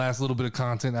Last little bit of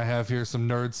content I have here, some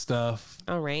nerd stuff.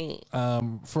 All right.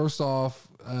 First off,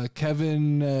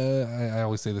 Kevin, I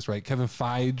always say this right, Kevin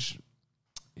Feige,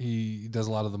 he does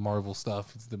a lot of the Marvel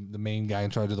stuff. He's the main guy in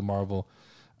charge of the Marvel.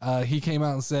 He came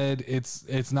out and said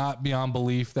it's not beyond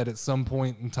belief that at some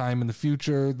point in time in the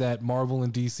future that Marvel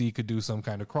and DC could do some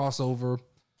kind of crossover.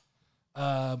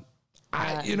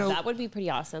 That would be pretty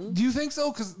awesome. Do you think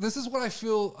so? Because this is what I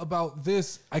feel about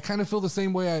this. I kind of feel the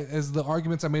same way as the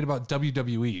arguments I made about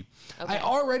WWE. Okay. I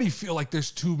already feel like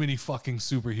there's too many fucking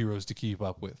superheroes to keep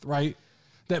up with, right?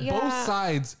 That both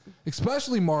sides,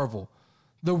 especially Marvel,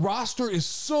 the roster is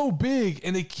so big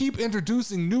and they keep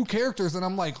introducing new characters. And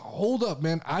I'm like, hold up,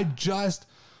 man. I just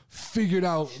figured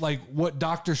out like what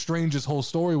Doctor Strange's whole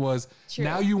story was. True.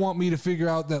 Now you want me to figure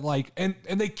out that like, and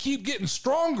they keep getting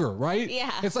stronger, right?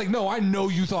 Yeah. It's like, no, I know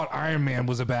you thought Iron Man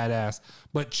was a badass,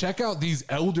 but check out these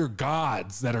elder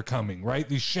gods that are coming, right?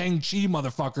 These Shang-Chi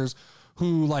motherfuckers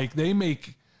who like, they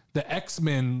make the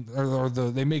X-Men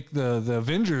they make the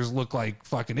Avengers look like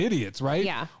fucking idiots, right?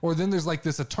 Yeah. Or then there's like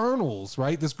this Eternals,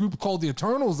 right? This group called the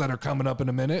Eternals that are coming up in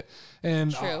a minute.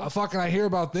 And I hear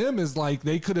about them is like,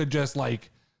 they could have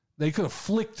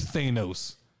flicked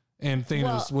Thanos and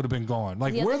Thanos would have been gone.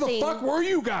 Like, where the fuck were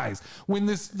you guys when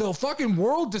the fucking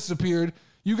world disappeared?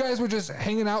 You guys were just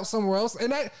hanging out somewhere else.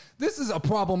 And this is a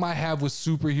problem I have with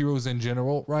superheroes in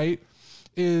general, right?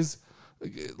 Is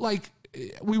like,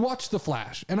 we watch The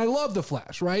Flash and I love The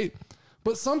Flash, right?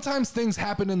 But sometimes things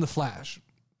happen in The Flash,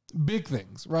 big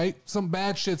things, right? Some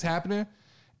bad shit's happening.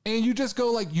 And you just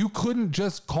go like, you couldn't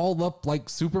just call up like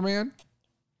Superman.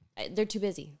 They're too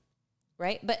busy.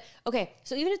 Right. But okay.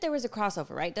 So even if there was a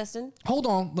crossover, right, Dustin? Hold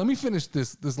on. Let me finish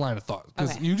this line of thought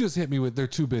because you just hit me with they're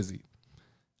too busy.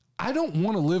 I don't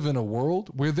want to live in a world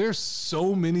where there's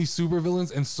so many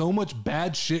supervillains and so much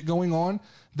bad shit going on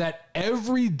that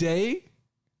every day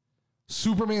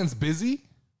Superman's busy.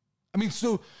 I mean,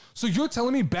 so you're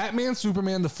telling me Batman,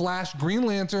 Superman, The Flash, Green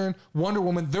Lantern, Wonder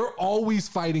Woman, they're always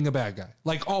fighting a bad guy.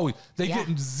 Like always. They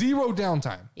get zero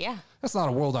downtime. Yeah. That's not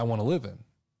a world I want to live in.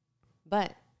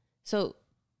 But So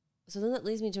then that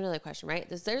leads me to another question, right?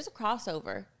 There's a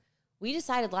crossover. We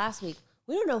decided last week,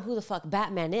 we don't know who the fuck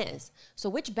Batman is. So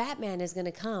which Batman is going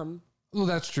to come? Well,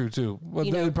 that's true too. Well,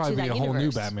 there'd probably be a whole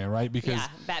new Batman, right? Because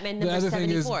Batman number 74. Thing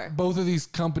is, both of these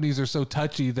companies are so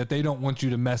touchy that they don't want you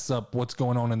to mess up what's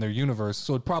going on in their universe.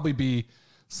 So it'd probably be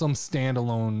some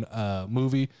standalone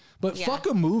movie. But fuck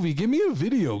a movie. Give me a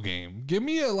video game. Give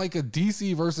me a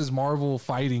DC versus Marvel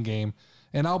fighting game.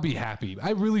 And I'll be happy.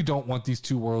 I really don't want these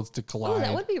two worlds to collide. Oh,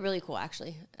 that would be really cool,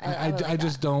 actually. I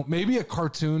just don't. Maybe a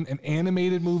cartoon, an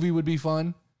animated movie would be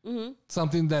fun. Mm-hmm.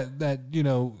 Something that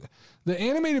the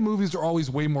animated movies are always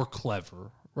way more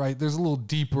clever, right? There's a little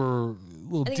deeper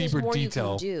detail. You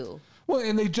can do. Well,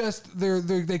 and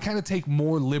they kind of take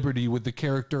more liberty with the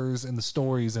characters and the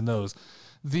stories and those.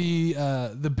 The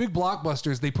big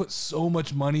blockbusters, they put so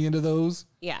much money into those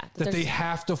that they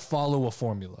have to follow a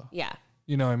formula. Yeah.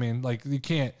 You know what I mean? Like you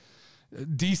can't.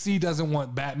 DC doesn't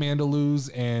want Batman to lose,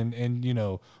 and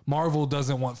Marvel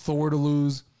doesn't want Thor to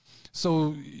lose.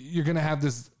 So you're gonna have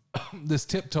this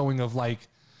tiptoeing of like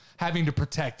having to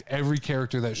protect every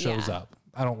character that shows up.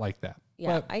 I don't like that.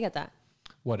 Yeah, but I get that.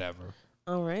 Whatever.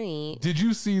 All right. Did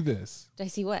you see this? Did I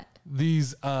see what?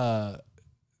 These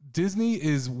Disney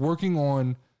is working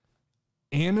on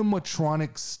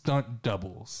animatronic stunt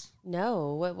doubles.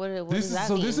 No, what this does that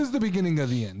mean? So this is the beginning of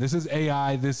the end. This is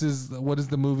AI. This is what is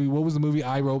the movie? What was the movie?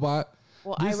 iRobot.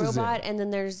 Well, iRobot, and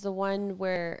then there's the one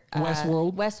where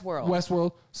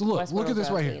Westworld. So look at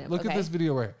this right here. Look at this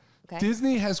video right here. Okay.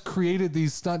 Disney has created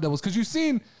these stunt doubles because you've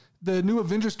seen the new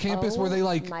Avengers campus where they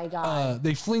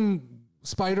they fling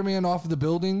Spiderman off of the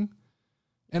building.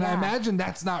 And I imagine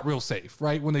that's not real safe,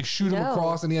 right? When they shoot him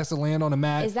across and he has to land on a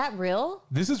mat. Is that real?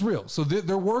 This is real. So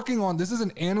they're working on, this is an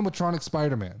animatronic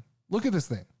Spider-Man. Look at this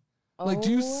thing. Like, do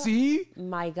you see?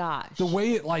 My gosh. The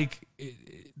way it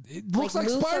looks like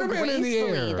Spider-Man in the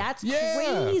air. That's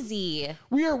crazy.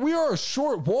 We are a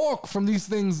short walk from these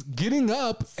things getting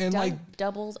up and stunt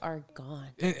doubles are gone.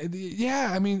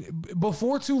 I mean,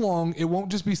 before too long, it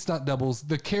won't just be stunt doubles.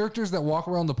 The characters that walk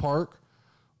around the park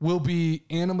will be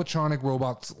animatronic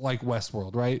robots like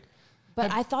Westworld, right?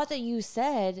 But I thought that you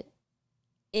said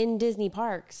in Disney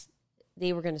parks,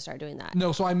 they were going to start doing that.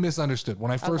 No, so I misunderstood. When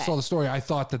I first saw the story, I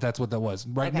thought that that's what that was.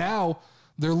 Right now,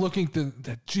 they're looking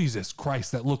that Jesus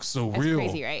Christ, that looks so real. That's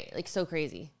crazy, right? Like so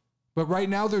crazy. But right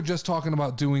now, they're just talking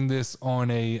about doing this on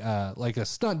a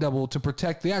stunt double to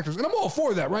protect the actors. And I'm all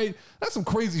for that, right? That's some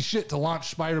crazy shit to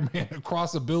launch Spider-Man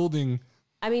across a building.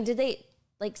 I mean, did they...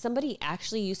 Like somebody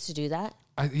actually used to do that?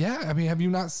 I mean, have you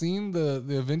not seen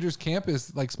the Avengers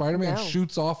campus? Like Spider-Man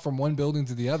shoots off from one building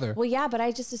to the other. Well, yeah, but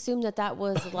I just assumed that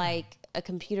was like a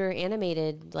computer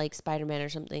animated like Spider-Man or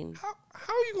something.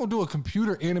 How are you going to do a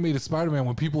computer animated Spider-Man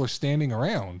when people are standing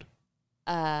around?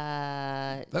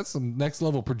 That's some next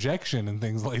level projection and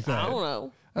things like that. I don't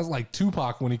know. That's like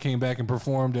Tupac when he came back and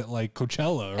performed at like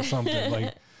Coachella or something.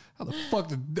 Like, how the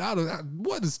fuck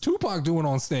what is Tupac doing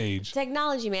on stage?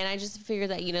 Technology, man. I just figured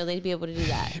that, they'd be able to do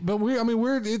that. But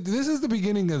this is the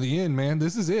beginning of the end, man.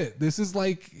 This is it. This is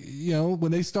like,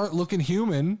 when they start looking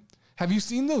human. Have you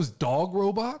seen those dog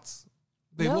robots?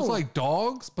 They look like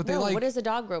dogs, but what is a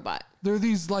dog robot? They're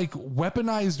these like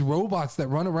weaponized robots that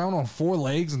run around on 4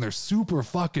 legs and they're super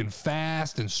fucking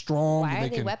fast and strong. Why are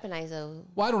they weaponized though?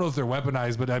 Well, I don't know if they're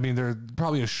weaponized, but I mean, they're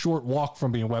probably a short walk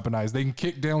from being weaponized. They can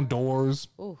kick down doors.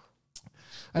 Ooh.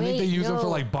 I think they use them for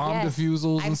like bomb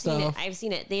defusals and stuff. I've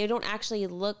seen it. They don't actually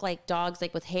look like dogs,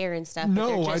 like with hair and stuff.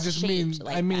 No, I just mean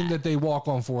that they walk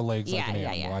on 4 legs like an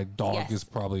animal. Yeah. Like dog is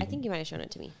probably. I think you might have shown it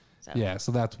to me. So. Yeah,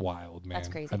 so that's wild, man. That's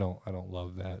crazy. I don't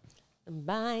love that.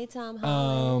 Bye, Tom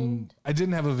Holland. I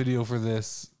didn't have a video for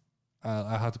this.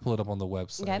 I have to pull it up on the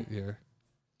website here.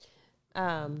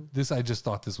 I just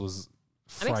thought this was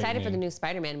frightening. I'm excited for the new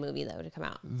Spider-Man movie though to come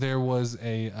out. There was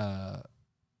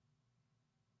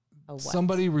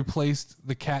somebody replaced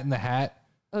the Cat in the Hat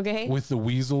with the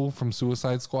Weasel from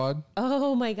Suicide Squad.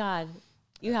 Oh my God.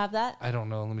 You have that? I don't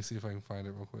know. Let me see if I can find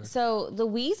it real quick. So the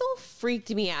Weasel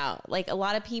freaked me out. Like a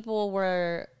lot of people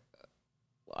were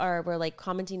like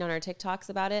commenting on our TikToks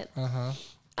about it.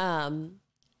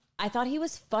 I thought he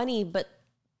was funny, but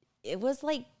it was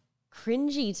like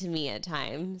cringy to me at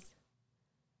times.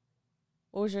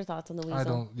 What was your thoughts on the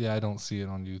Weasel? I don't see it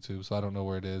on YouTube, so I don't know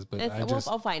where it is, but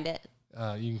I'll find it.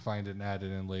 You can find it and add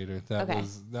it in later.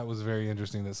 That was very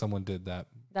interesting that someone did that.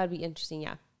 That'd be interesting,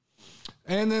 yeah.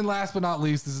 And then last but not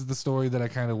least, this is the story that I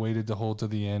kind of waited to hold to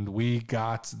the end. We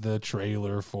got the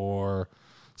trailer for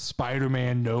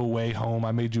Spider-Man No Way Home.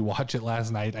 I made you watch it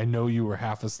last night. I know you were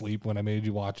half asleep when I made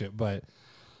you watch it, but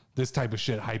this type of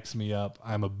shit hypes me up.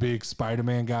 I'm a big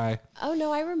Spider-Man guy. Oh,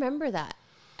 no, I remember that.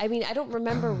 I mean, I don't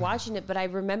remember watching it, but I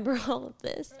remember all of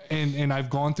this. And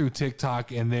I've gone through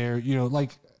TikTok and there,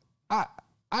 like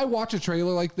I watch a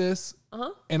trailer like this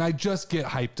and I just get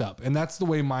hyped up. And that's the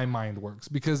way my mind works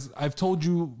because I've told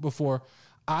you before,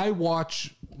 I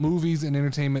watch movies and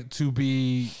entertainment to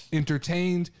be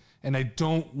entertained. And I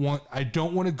don't want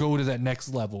to go to that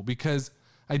next level because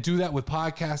I do that with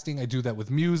podcasting. I do that with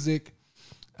music.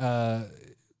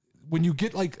 When you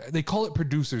get they call it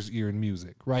producer's ear in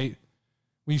music, right?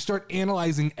 When you start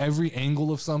analyzing every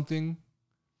angle of something,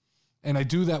 and I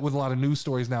do that with a lot of news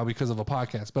stories now because of a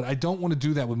podcast, but I don't want to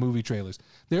do that with movie trailers.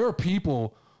 There are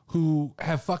people who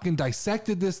have fucking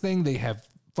dissected this thing. They have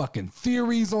fucking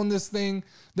theories on this thing.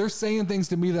 They're saying things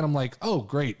to me that I'm like, oh,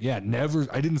 great. Yeah,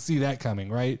 I didn't see that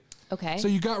coming, right? Okay. So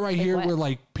you got here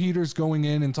where Peter's going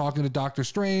in and talking to Doctor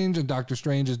Strange and Doctor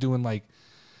Strange is doing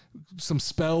some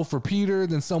spell for Peter.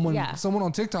 Then someone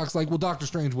on TikTok's like, well, Doctor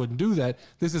Strange wouldn't do that.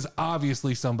 This is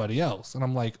obviously somebody else. And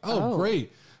I'm like, oh.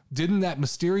 Great. Didn't that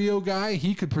Mysterio guy,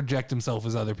 he could project himself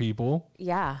as other people.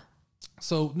 Yeah.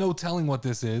 So no telling what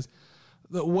this is.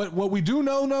 What we do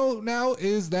know now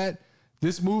is that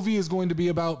this movie is going to be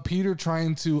about Peter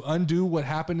trying to undo what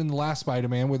happened in the last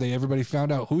Spider-Man where everybody found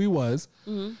out who he was.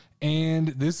 Mm-hmm. And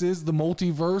this is the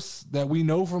multiverse that we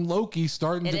know from Loki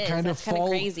starting to kind of fall.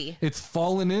 Crazy. It's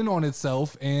fallen in on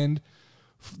itself. And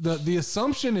the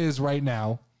assumption is right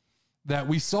now that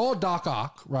we saw Doc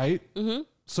Ock, right? Mm-hmm.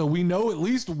 So we know at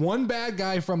least one bad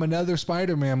guy from another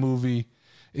Spider-Man movie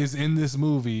is in this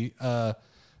movie.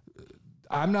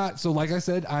 I'm not, so like I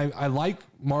said, I like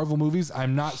Marvel movies.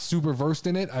 I'm not super versed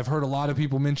in it. I've heard a lot of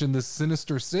people mention the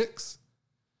Sinister Six.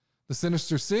 The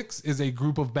Sinister Six is a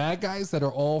group of bad guys that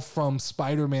are all from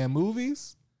Spider-Man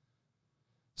movies.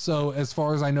 So as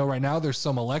far as I know right now, there's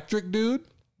some electric dude.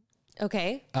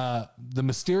 Okay. The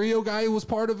Mysterio guy was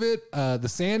part of it. The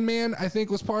Sandman, I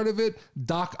think, was part of it.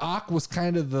 Doc Ock was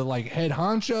kind of the head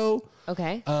honcho.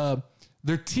 Okay.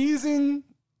 They're teasing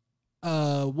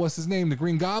what's his name? The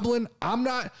Green Goblin. I'm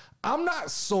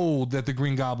not sold that the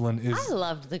Green Goblin is. I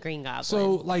loved the Green Goblin.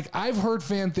 So I've heard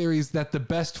fan theories that the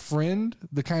best friend,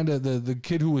 the kind of the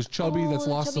kid who was chubby that's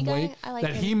lost some weight,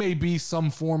 that he may be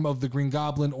some form of the Green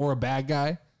Goblin or a bad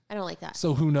guy. I don't like that.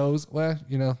 So who knows? Well,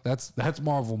 that's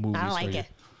Marvel movies. I don't like it.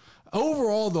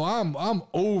 Overall, though, I'm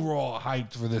overall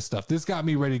hyped for this stuff. This got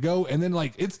me ready to go. And then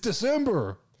it's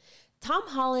December. Tom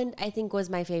Holland, I think, was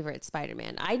my favorite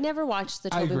Spider-Man. I never watched the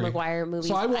Tobey Maguire movies.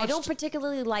 So I don't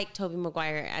particularly like Tobey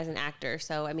Maguire as an actor.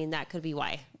 So, I mean, that could be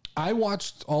why. I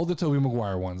watched all the Tobey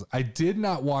Maguire ones. I did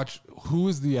not watch who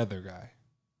is the other guy.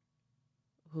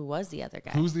 Who was the other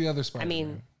guy? Who's the other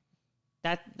Spider-Man? I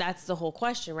mean, that's the whole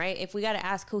question, right? If we got to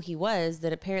ask who he was,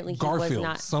 that apparently he Garfield, was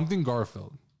not something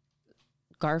Garfield.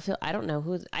 Garfield. I don't know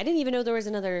who. I didn't even know there was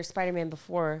another Spider-Man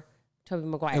before Tobey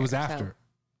Maguire. It was after. So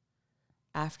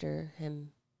after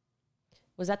him.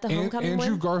 Was that the Homecoming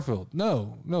Andrew one? Garfield.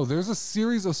 No. There's a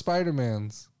series of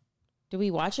Spider-Mans. Did we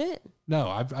watch it? No,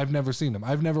 I've never seen them.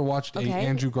 I've never watched a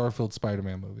Andrew Garfield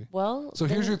Spider-Man movie. Well, so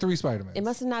here's your 3 Spider-Mans. It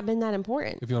must have not been that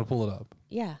important. If you want to pull it up.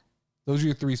 Yeah. Those are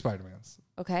your 3 Spider-Mans.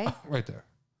 Okay. Right there.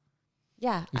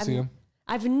 Yeah. You see them?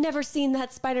 I've never seen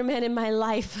that Spider-Man in my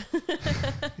life.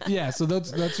 Yeah, so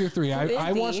that's your 3.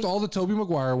 I watched all the Tobey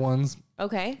Maguire ones.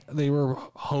 Okay. They were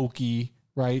hokey,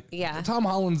 right? Yeah. Tom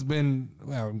Holland's been,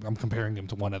 well, I'm comparing him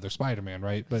to one other Spider-Man,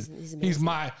 right? But he's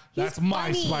my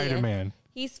Spider-Man.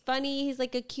 He's funny. He's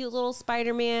like a cute little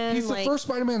Spider-Man. He's the first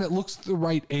Spider-Man that looks the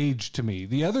right age to me.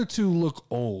 The other 2 look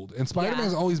old. And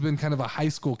Spider-Man's always been kind of a high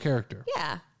school character.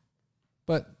 Yeah.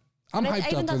 But I'm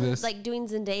hyped up for this. Like doing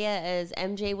Zendaya as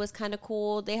MJ was kind of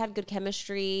cool. They had good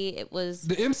chemistry. It was...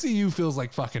 The MCU feels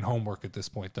like fucking homework at this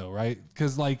point though, right?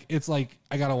 Because like, it's like,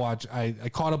 I got to watch, I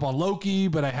caught up on Loki,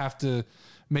 but I have to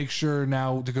make sure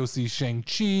now to go see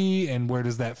Shang-Chi and where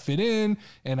does that fit in?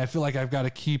 And I feel like I've got to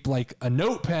keep like a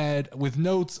notepad with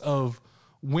notes of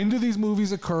when do these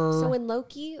movies occur? So in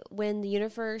Loki, when the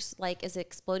universe like is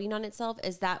exploding on itself,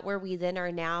 is that where we then are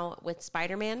now with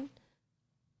Spider-Man?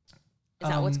 Is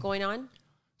that what's going on?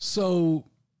 So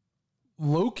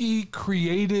Loki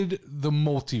created the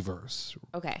multiverse.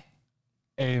 Okay.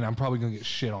 And I'm probably going to get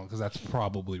shit on because that's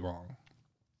probably wrong.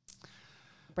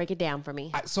 Break it down for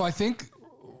me. So I think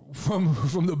from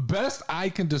the best I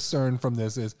can discern from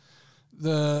this is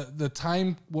the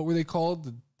time, what were they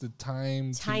called? The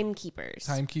timekeepers.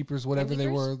 Timekeepers, whatever they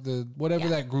were,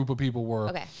 that group of people were.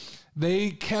 Okay.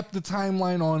 They kept the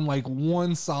timeline on like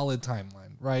one solid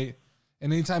timeline, right?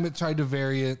 And anytime it tried to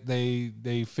vary it,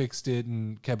 they fixed it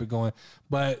and kept it going.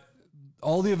 But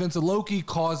all the events of Loki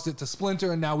caused it to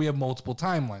splinter, and now we have multiple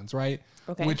timelines, right?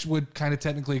 Okay. Which would kind of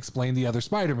technically explain the other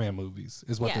Spider-Man movies,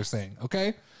 is what they're saying,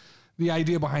 okay? The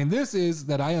idea behind this is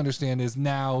that I understand is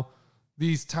now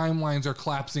these timelines are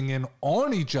collapsing in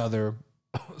on each other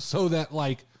so that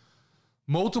like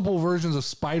multiple versions of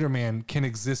Spider-Man can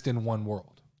exist in one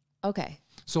world. Okay.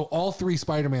 So all 3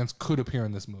 Spider-Mans could appear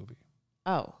in this movie.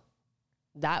 Oh,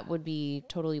 that would be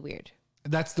totally weird.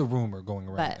 That's the rumor going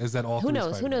around. But is that all? Who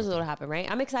knows? Who knows what'll happen, right?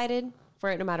 I'm excited for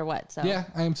it no matter what. So yeah,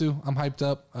 I am too. I'm hyped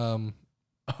up.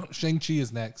 Shang-Chi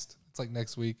is next. It's like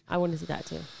next week. I want to see that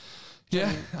too. Yeah,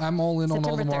 I'm all in on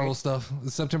all the Marvel 3rd. Stuff.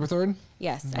 It's September 3rd?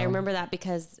 Yes, I remember that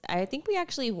because I think we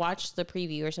actually watched the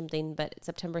preview or something, but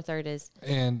September 3rd is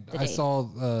and I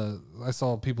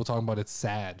saw people talking about it's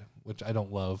sad, which I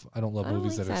don't love. I don't love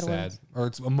movies that are sad. Or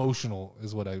it's emotional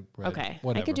is what I read. Okay.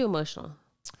 Whatever. I could do emotional.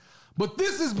 But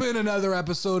this has been another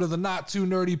episode of the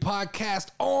Not2Nerdy Podcast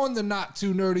on the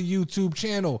Not2Nerdy YouTube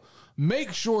channel.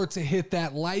 Make sure to hit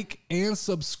that like and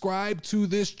subscribe to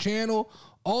this channel.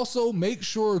 Also, make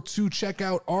sure to check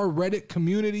out our Reddit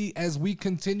community as we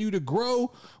continue to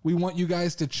grow. We want you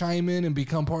guys to chime in and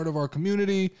become part of our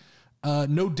community.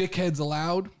 No dickheads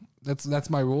allowed. That's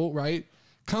my rule, right?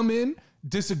 Come in,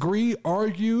 disagree,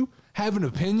 argue, have an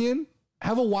opinion,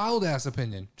 have a wild ass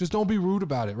opinion. Just don't be rude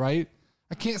about it, right?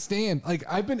 I can't stand, like,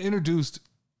 I've been introduced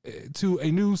to a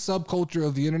new subculture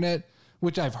of the internet,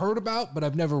 which I've heard about, but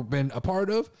I've never been a part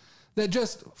of, that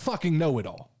just fucking know it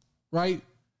all, right?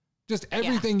 Just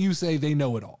everything you say, they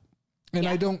know it all. And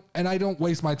I don't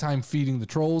waste my time feeding the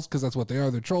trolls because that's what they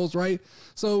are. They're trolls, right?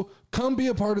 So come be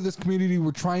a part of this community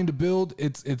we're trying to build.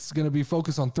 It's going to be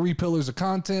focused on 3 pillars of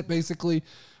content. Basically,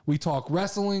 we talk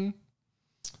wrestling,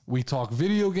 we talk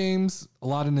video games, a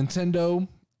lot of Nintendo,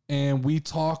 and we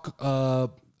talk a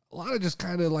lot of just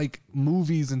kind of like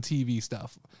movies and TV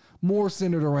stuff, more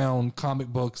centered around comic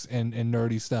books and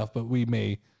nerdy stuff. But we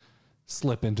may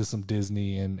slip into some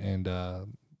Disney and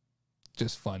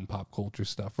just fun pop culture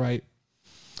stuff, right?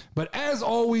 But as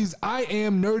always, I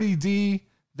am Nerdy D.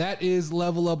 That is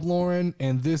Level Up Lauren,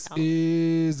 and this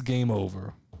is Game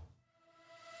Over.